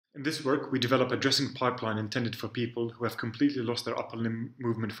In this work, we develop a dressing pipeline intended for people who have completely lost their upper limb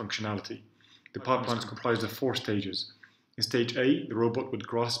movement functionality. The pipeline is comprised of 4 stages. In stage A, the robot would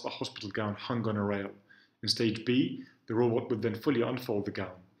grasp a hospital gown hung on a rail. In stage B, the robot would then fully unfold the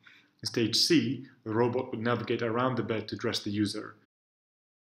gown. In stage C, the robot would navigate around the bed to dress the user.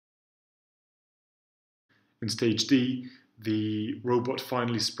 In stage D, the robot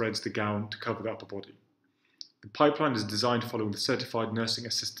finally spreads the gown to cover the upper body. The pipeline is designed following the Certified Nursing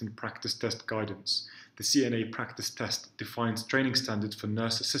Assistant Practice Test Guidance. The CNA Practice Test defines training standards for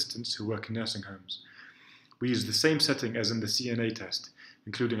nurse assistants who work in nursing homes. We use the same setting as in the CNA test,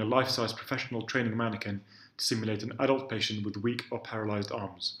 including a life-size professional training mannequin to simulate an adult patient with weak or paralyzed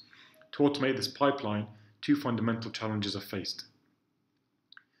arms. To automate this pipeline, 2 fundamental challenges are faced.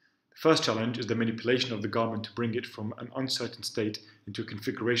 The first challenge is the manipulation of the garment to bring it from an uncertain state into a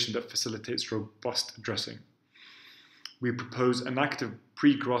configuration that facilitates robust dressing. We propose an active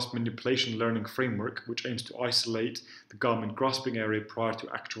pre-grasp manipulation learning framework which aims to isolate the garment grasping area prior to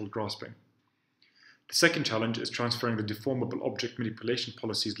actual grasping. The second challenge is transferring the deformable object manipulation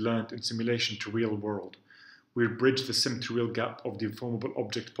policies learned in simulation to real world. We bridge the sim-to-real gap of deformable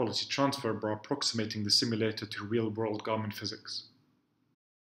object policy transfer by approximating the simulator to real-world garment physics.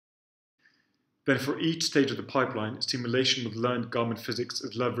 Then for each stage of the pipeline, simulation with learned garment physics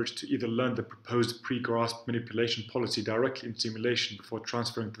is leveraged to either learn the proposed pre-grasp manipulation policy directly in simulation before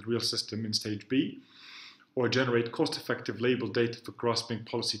transferring to the real system in stage B, or generate cost-effective labeled data for grasping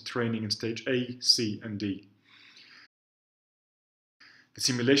policy training in stage A, C, and D. The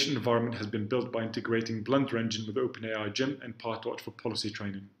simulation environment has been built by integrating Blender Engine with OpenAI Gym and PyTorch for policy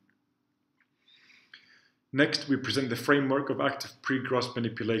training. Next, we present the framework of active pre-grasp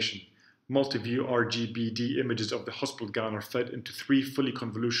manipulation. Multi-view RGBD images of the hospital gown are fed into 3 fully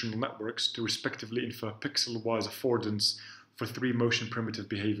convolutional networks to respectively infer pixel-wise affordance for 3 motion primitive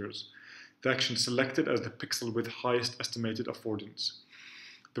behaviors. The action is selected as the pixel with highest estimated affordance.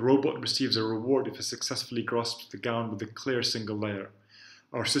 The robot receives a reward if it successfully grasps the gown with a clear single layer.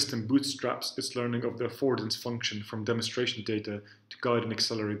 Our system bootstraps its learning of the affordance function from demonstration data to guide and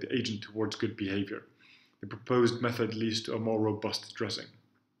accelerate the agent towards good behavior. The proposed method leads to a more robust dressing.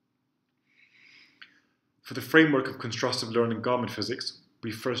 For the framework of constructive learning garment physics,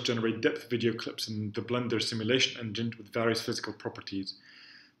 we first generate depth video clips in the Blender simulation engine with various physical properties.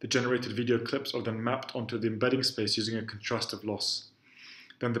 The generated video clips are then mapped onto the embedding space using a contrastive loss.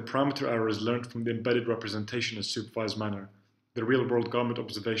 Then the parameter error is learned from the embedded representation in a supervised manner. The real-world garment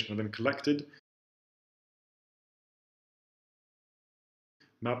observation are then collected,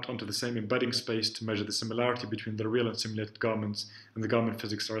 mapped onto the same embedding space to measure the similarity between the real and simulated garments, and the garment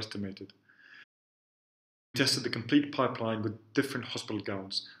physics are estimated. We tested the complete pipeline with different hospital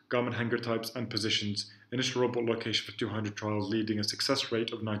gowns, garment hanger types and positions, initial robot location for 200 trials, leading a success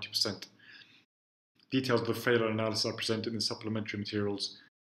rate of 90%. Details of the failure analysis are presented in the supplementary materials.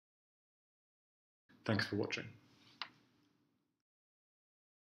 Thanks for watching.